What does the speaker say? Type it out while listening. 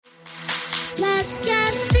Let's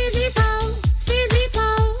get physical,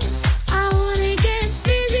 physical. I wanna get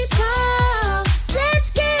physical.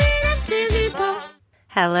 Let's get physical.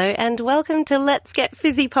 Hello and welcome to Let's Get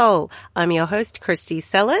Physipole. I'm your host, Christy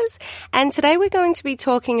Sellers, and today we're going to be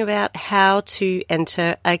talking about how to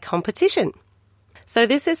enter a competition. So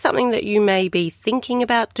this is something that you may be thinking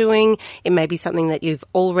about doing. It may be something that you've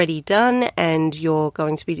already done and you're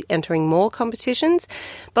going to be entering more competitions.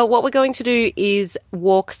 But what we're going to do is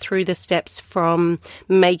walk through the steps from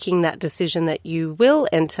making that decision that you will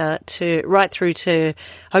enter to right through to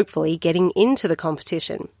hopefully getting into the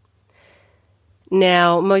competition.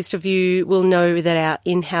 Now, most of you will know that our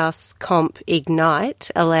in-house comp Ignite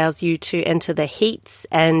allows you to enter the heats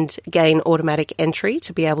and gain automatic entry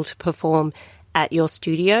to be able to perform at your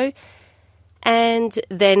studio. And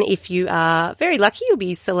then if you are very lucky, you'll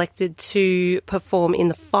be selected to perform in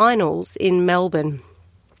the finals in Melbourne,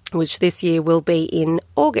 which this year will be in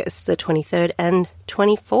August, the 23rd and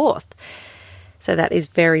 24th. So that is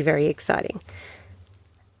very, very exciting.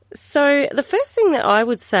 So the first thing that I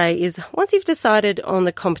would say is once you've decided on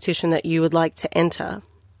the competition that you would like to enter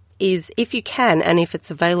is, if you can and if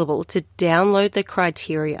it's available, to download the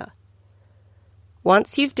criteria.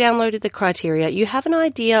 Once you've downloaded the criteria, you have an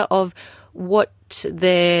idea of what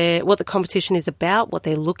the competition is about, what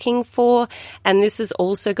they're looking for, and this is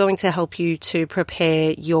also going to help you to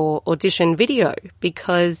prepare your audition video,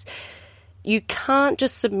 because you can't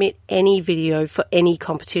just submit any video for any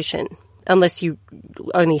competition unless you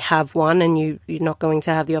only have one and you're not going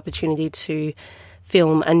to have the opportunity to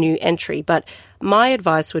film a new entry. But my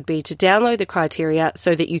advice would be to download the criteria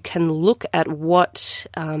so that you can look at what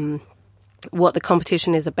the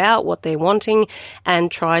competition is about, what they're wanting,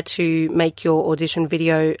 and try to make your audition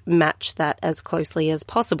video match that as closely as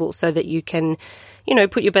possible so that you can,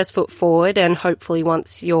 put your best foot forward, and hopefully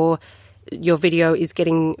once your video is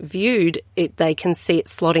getting viewed, they can see it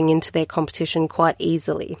slotting into their competition quite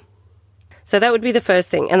easily. So that would be the first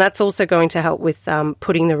thing, and that's also going to help with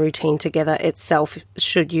putting the routine together itself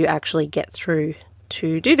should you actually get through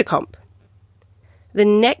to do the comp. The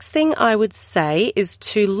next thing I would say is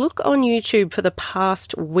to look on YouTube for the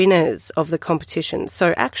past winners of the competition.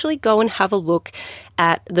 So actually go and have a look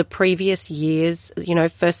at the previous years,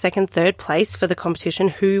 first, second, third place for the competition,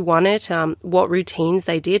 who won it, what routines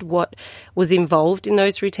they did, what was involved in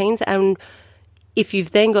those routines. And if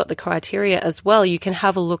you've then got the criteria as well, you can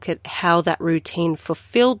have a look at how that routine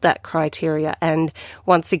fulfilled that criteria and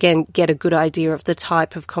once again get a good idea of the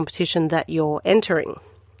type of competition that you're entering.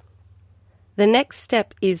 The next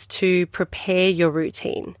step is to prepare your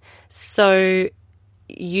routine. So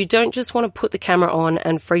you don't just want to put the camera on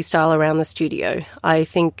and freestyle around the studio. I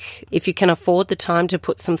think if you can afford the time to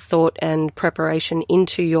put some thought and preparation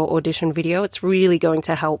into your audition video, it's really going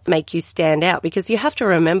to help make you stand out, because you have to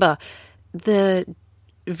remember the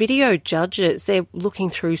video judges, they're looking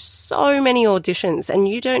through so many auditions and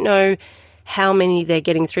you don't know how many they're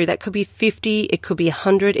getting through. That could be 50, it could be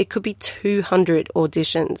 100, it could be 200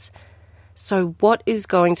 auditions. So what is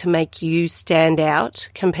going to make you stand out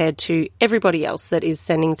compared to everybody else that is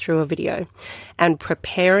sending through a video? And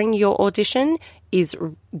preparing your audition is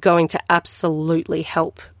going to absolutely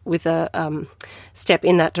help with a step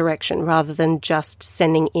in that direction rather than just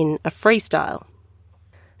sending in a freestyle.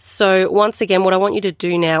 So once again, what I want you to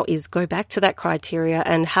do now is go back to that criteria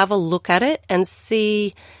and have a look at it and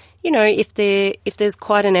see, if there's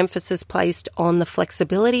quite an emphasis placed on the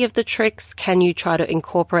flexibility of the tricks, can you try to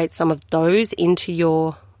incorporate some of those into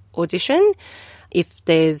your audition? If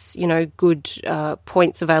there's, good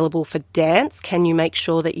points available for dance, can you make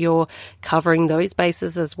sure that you're covering those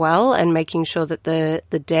bases as well and making sure that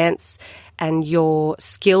the dance and your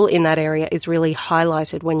skill in that area is really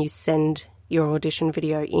highlighted when you send your audition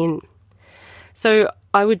video in? So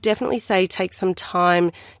I would definitely say take some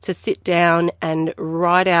time to sit down and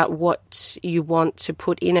write out what you want to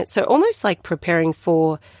put in it. So almost like preparing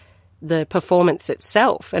for the performance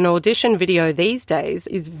itself. An audition video these days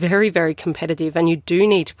is very, very competitive, and you do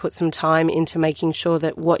need to put some time into making sure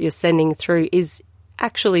that what you're sending through is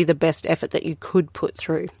actually the best effort that you could put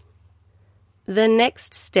through. The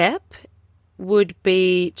next step would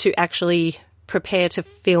be to actually prepare to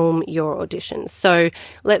film your auditions. So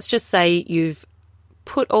let's just say you've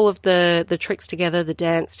put all of the tricks together, the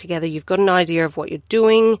dance together, you've got an idea of what you're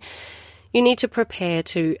doing. You need to prepare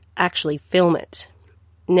to actually film it.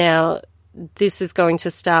 Now, this is going to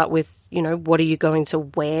start with, what are you going to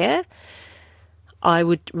wear? I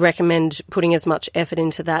would recommend putting as much effort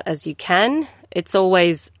into that as you can. It's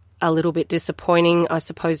always a little bit disappointing, I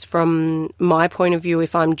suppose, from my point of view,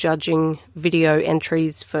 if I'm judging video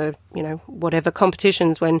entries for, whatever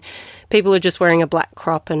competitions, when people are just wearing a black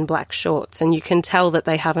crop and black shorts, and you can tell that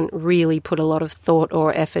they haven't really put a lot of thought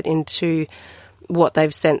or effort into what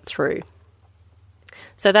they've sent through.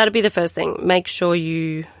 So that'd be the first thing. Make sure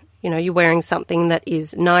you're wearing something that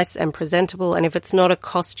is nice and presentable, and if it's not a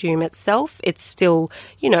costume itself, it's still,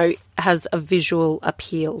 has a visual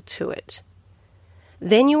appeal to it.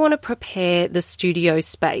 Then you want to prepare the studio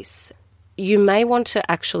space. You may want to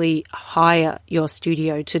actually hire your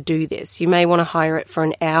studio to do this. You may want to hire it for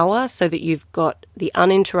an hour so that you've got the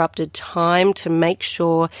uninterrupted time to make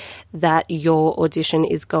sure that your audition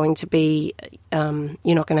is going to be,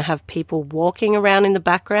 you're not going to have people walking around in the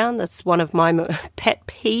background. That's one of my pet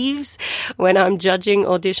peeves when I'm judging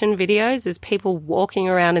audition videos, is people walking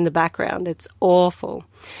around in the background. It's awful.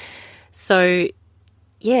 So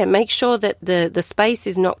make sure that the space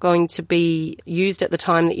is not going to be used at the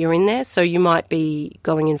time that you're in there. So you might be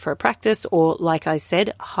going in for a practice, or, like I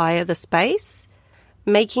said, hire the space.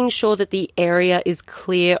 Making sure that the area is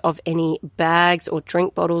clear of any bags or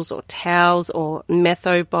drink bottles or towels or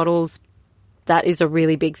metho bottles. That is a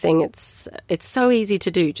really big thing. It's so easy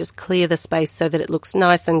to do. Just clear the space so that it looks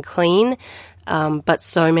nice and clean. But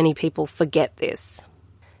so many people forget this.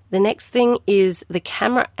 The next thing is the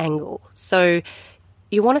camera angle. So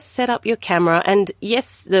you want to set up your camera, and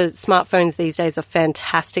yes, the smartphones these days are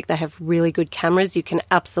fantastic. They have really good cameras. You can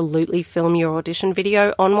absolutely film your audition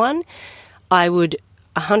video on one. I would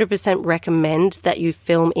 100% recommend that you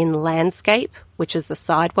film in landscape, which is the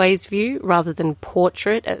sideways view, rather than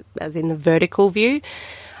portrait, as in the vertical view.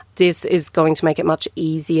 This is going to make it much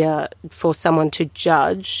easier for someone to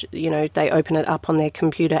judge. They open it up on their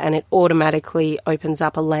computer and it automatically opens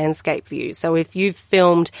up a landscape view. So if you've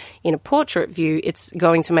filmed in a portrait view, it's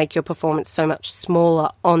going to make your performance so much smaller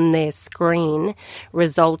on their screen,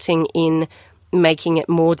 resulting in making it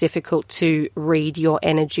more difficult to read your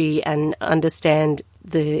energy and understand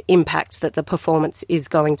the impact that the performance is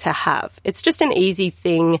going to have. It's just an easy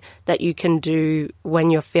thing that you can do when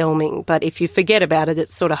you're filming, but if you forget about it,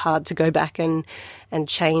 it's sort of hard to go back and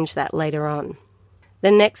change that later on. The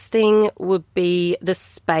next thing would be the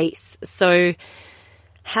space. So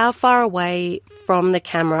how far away from the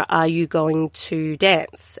camera are you going to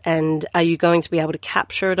dance? And are you going to be able to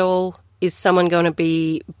capture it all? Is someone going to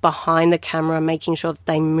be behind the camera making sure that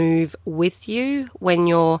they move with you when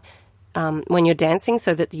you're dancing,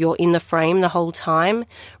 so that you're in the frame the whole time,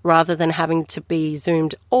 rather than having to be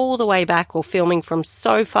zoomed all the way back or filming from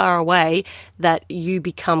so far away that you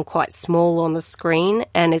become quite small on the screen,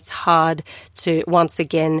 and it's hard to, once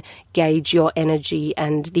again, gauge your energy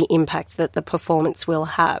and the impact that the performance will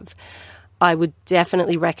have. I would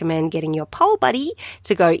definitely recommend getting your pole buddy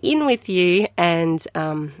to go in with you and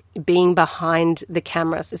being behind the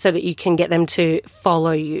camera so that you can get them to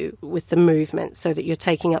follow you with the movement, so that you're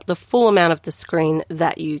taking up the full amount of the screen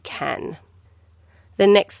that you can. The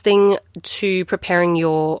next thing to preparing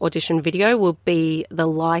your audition video will be the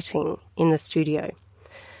lighting in the studio.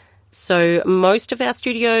 So most of our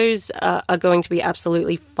studios are going to be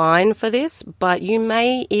absolutely fine for this, but you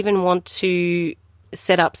may even want to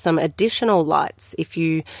set up some additional lights. If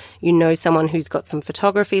you know someone who's got some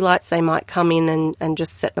photography lights, they might come in and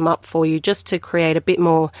just set them up for you, just to create a bit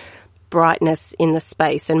more brightness in the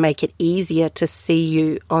space and make it easier to see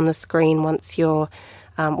you on the screen once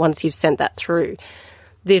you've sent that through.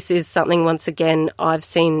 This is something, once again, I've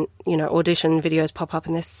seen, audition videos pop up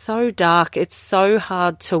and they're so dark. It's so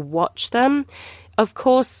hard to watch them. Of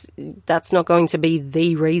course, that's not going to be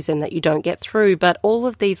the reason that you don't get through, but all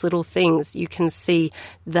of these little things, you can see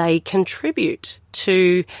they contribute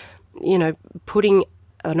to, putting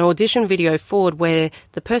an audition video forward where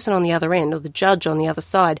the person on the other end, or the judge on the other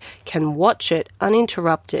side, can watch it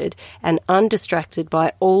uninterrupted and undistracted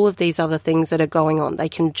by all of these other things that are going on. They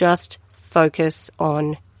can just focus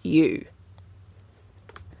on you.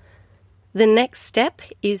 The next step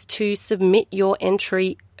is to submit your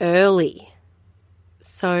entry early.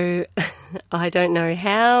 So I don't know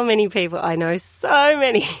how many people, I know so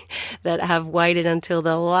many that have waited until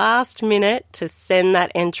the last minute to send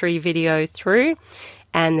that entry video through,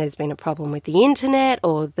 and there's been a problem with the internet,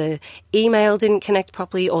 or the email didn't connect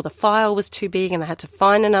properly, or the file was too big and they had to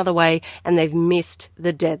find another way, and they've missed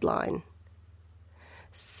the deadline.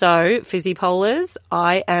 So, Fizzy-Pollers,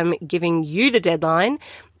 I am giving you the deadline.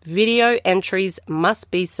 Video entries must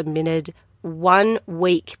be submitted 1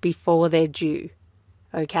 week before they're due.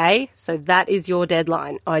 Okay, so that is your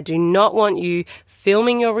deadline. I do not want you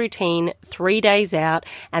filming your routine 3 days out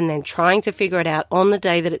and then trying to figure it out on the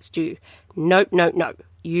day that it's due. Nope.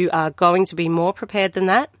 You are going to be more prepared than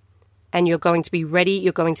that. and you're going to be ready.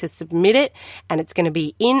 You're going to submit it and it's going to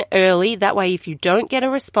be in early. That way, if you don't get a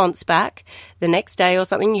response back the next day or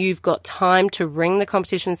something, you've got time to ring the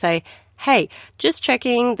competition and say, hey, just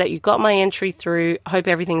checking that you got my entry through. Hope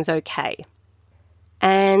everything's okay.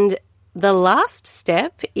 And the last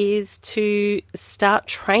step is to start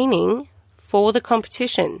training for the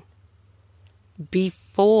competition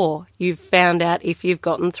before you've found out if you've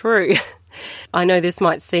gotten through. I know this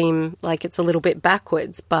might seem like it's a little bit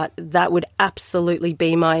backwards, but that would absolutely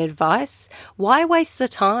be my advice. Why waste the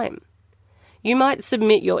time? You might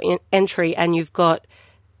submit your entry and you've got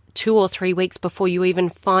 2 or 3 weeks before you even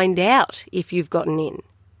find out if you've gotten in.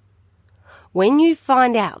 When you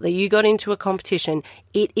find out that you got into a competition,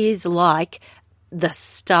 it is like the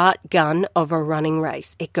start gun of a running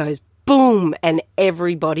race. It goes boom, and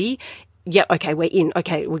everybody, yeah, okay, we're in.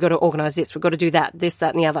 Okay, we've got to organise this. We've got to do that, this,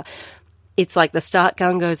 that, and the other. It's like the start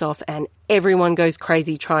gun goes off and everyone goes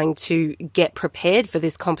crazy trying to get prepared for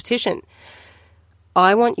this competition.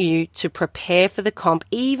 I want you to prepare for the comp,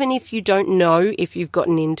 even if you don't know if you've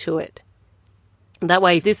gotten into it. That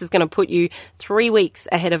way, this is going to put you 3 weeks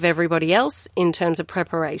ahead of everybody else in terms of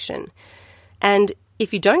preparation. And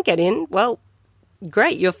if you don't get in, well,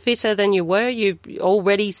 great, you're fitter than you were. You're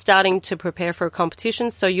already starting to prepare for a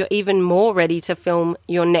competition, so you're even more ready to film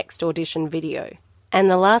your next audition video. And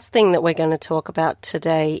the last thing that we're going to talk about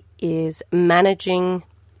today is managing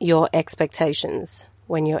your expectations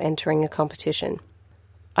when you're entering a competition.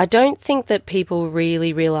 I don't think that people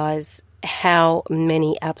really realise how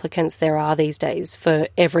many applicants there are these days for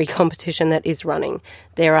every competition that is running.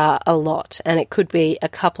 There are a lot, and it could be a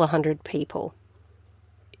couple of hundred people.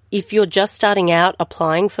 If you're just starting out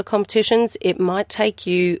applying for competitions, it might take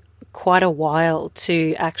you quite a while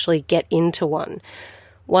to actually get into one.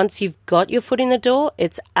 Once you've got your foot in the door,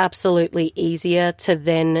 it's absolutely easier to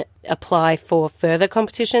then apply for further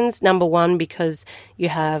competitions. Number one, because you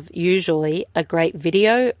have usually a great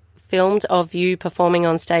video filmed of you performing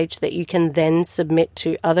on stage that you can then submit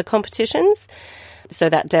to other competitions. So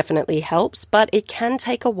that definitely helps, but it can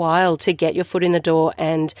take a while to get your foot in the door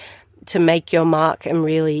and to make your mark and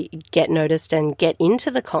really get noticed and get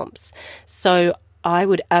into the comps. So I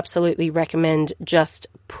would absolutely recommend just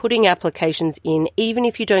putting applications in, even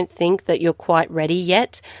if you don't think that you're quite ready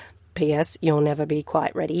yet. P.S. You'll never be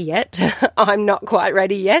quite ready yet. I'm not quite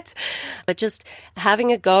ready yet. But just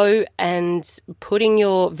having a go and putting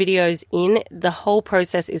your videos in, the whole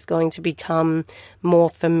process is going to become more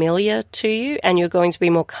familiar to you, and you're going to be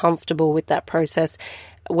more comfortable with that process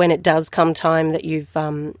when it does come time that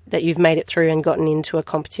you've made it through and gotten into a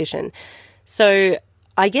competition. So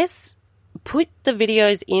I guess put the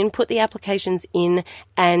videos in, put the applications in,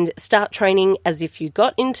 and start training as if you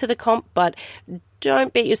got into the comp, but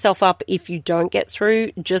don't beat yourself up if you don't get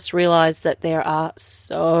through. Just realize that there are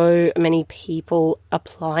so many people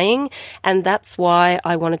applying, and that's why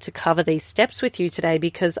I wanted to cover these steps with you today,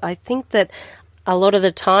 because I think that a lot of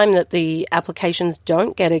the time that the applications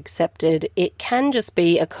don't get accepted, it can just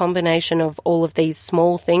be a combination of all of these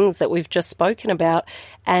small things that we've just spoken about,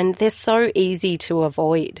 and they're so easy to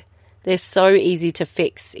avoid. They're so easy to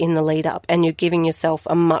fix in the lead up, and you're giving yourself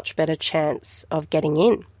a much better chance of getting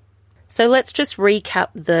in. So let's just recap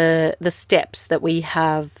the steps that we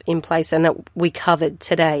have in place and that we covered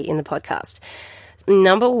today in the podcast.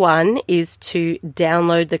 Number 1 is to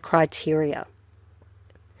download the criteria.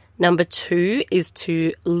 Number 2 is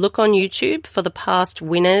to look on YouTube for the past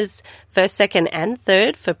winners, first, second, and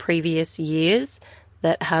third for previous years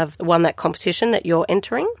that have won that competition that you're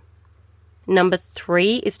entering. Number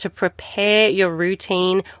 3 is to prepare your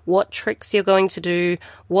routine, what tricks you're going to do,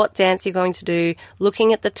 what dance you're going to do,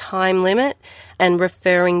 looking at the time limit and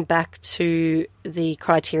referring back to the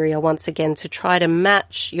criteria once again to try to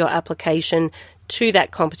match your application to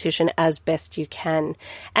that competition as best you can.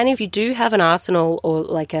 And if you do have an arsenal or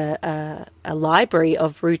like a library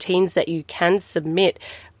of routines that you can submit,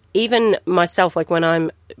 even myself, like when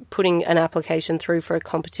I'm putting an application through for a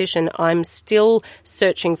competition, I'm still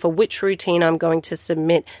searching for which routine I'm going to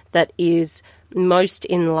submit that is most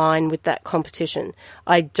in line with that competition.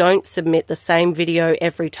 I don't submit the same video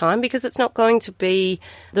every time because it's not going to be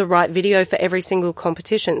the right video for every single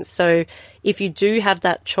competition. So if you do have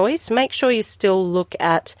that choice, make sure you still look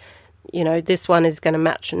at, this one is going to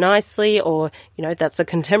match nicely, or, that's a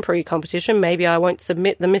contemporary competition. Maybe I won't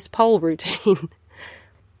submit the Miss Pole routine.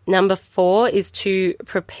 Number 4 is to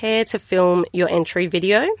prepare to film your entry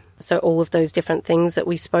video. So all of those different things that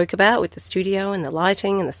we spoke about with the studio and the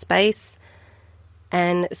lighting and the space.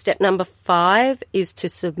 And step number 5 is to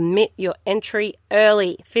submit your entry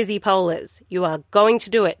early. Fizzy Pollers, you are going to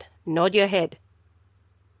do it. Nod your head.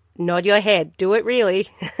 Nod your head. Do it really.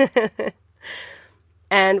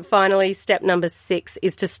 And finally, step number 6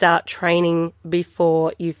 is to start training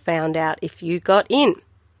before you found out if you got in.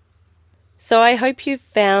 So I hope you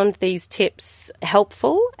found these tips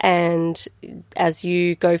helpful, and as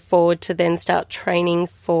you go forward to then start training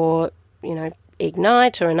for,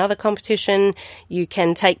 Ignite or another competition, you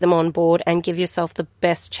can take them on board and give yourself the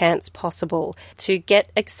best chance possible to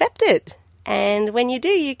get accepted. And when you do,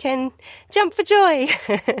 you can jump for joy.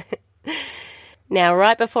 Now,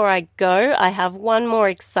 right before I go, I have one more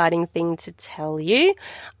exciting thing to tell you.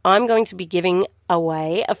 I'm going to be giving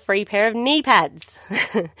away a free pair of knee pads.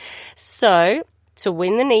 So, to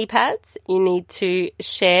win the knee pads, you need to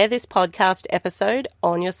share this podcast episode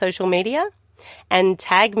on your social media and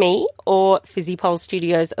tag me or Physipole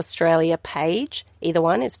Studios Australia page. Either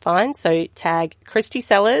one is fine. So, tag Christy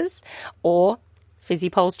Sellers or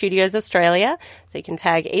Physipole Studios Australia. So you can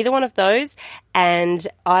tag either one of those, and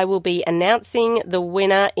I will be announcing the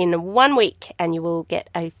winner in 1 week, and you will get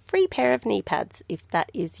a free pair of knee pads if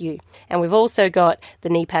that is you. And we've also got the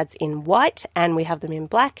knee pads in white, and we have them in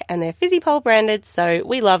black, and they're Physipole branded, so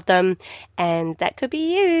we love them, and that could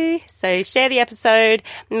be you. So share the episode,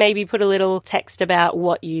 maybe put a little text about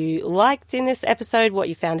what you liked in this episode, what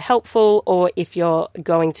you found helpful, or if you're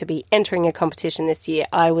going to be entering a competition this year,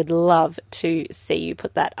 I would love to see you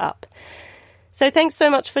put that up. So thanks so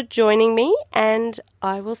much for joining me, and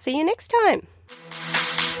I will see you next time.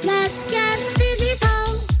 Let's get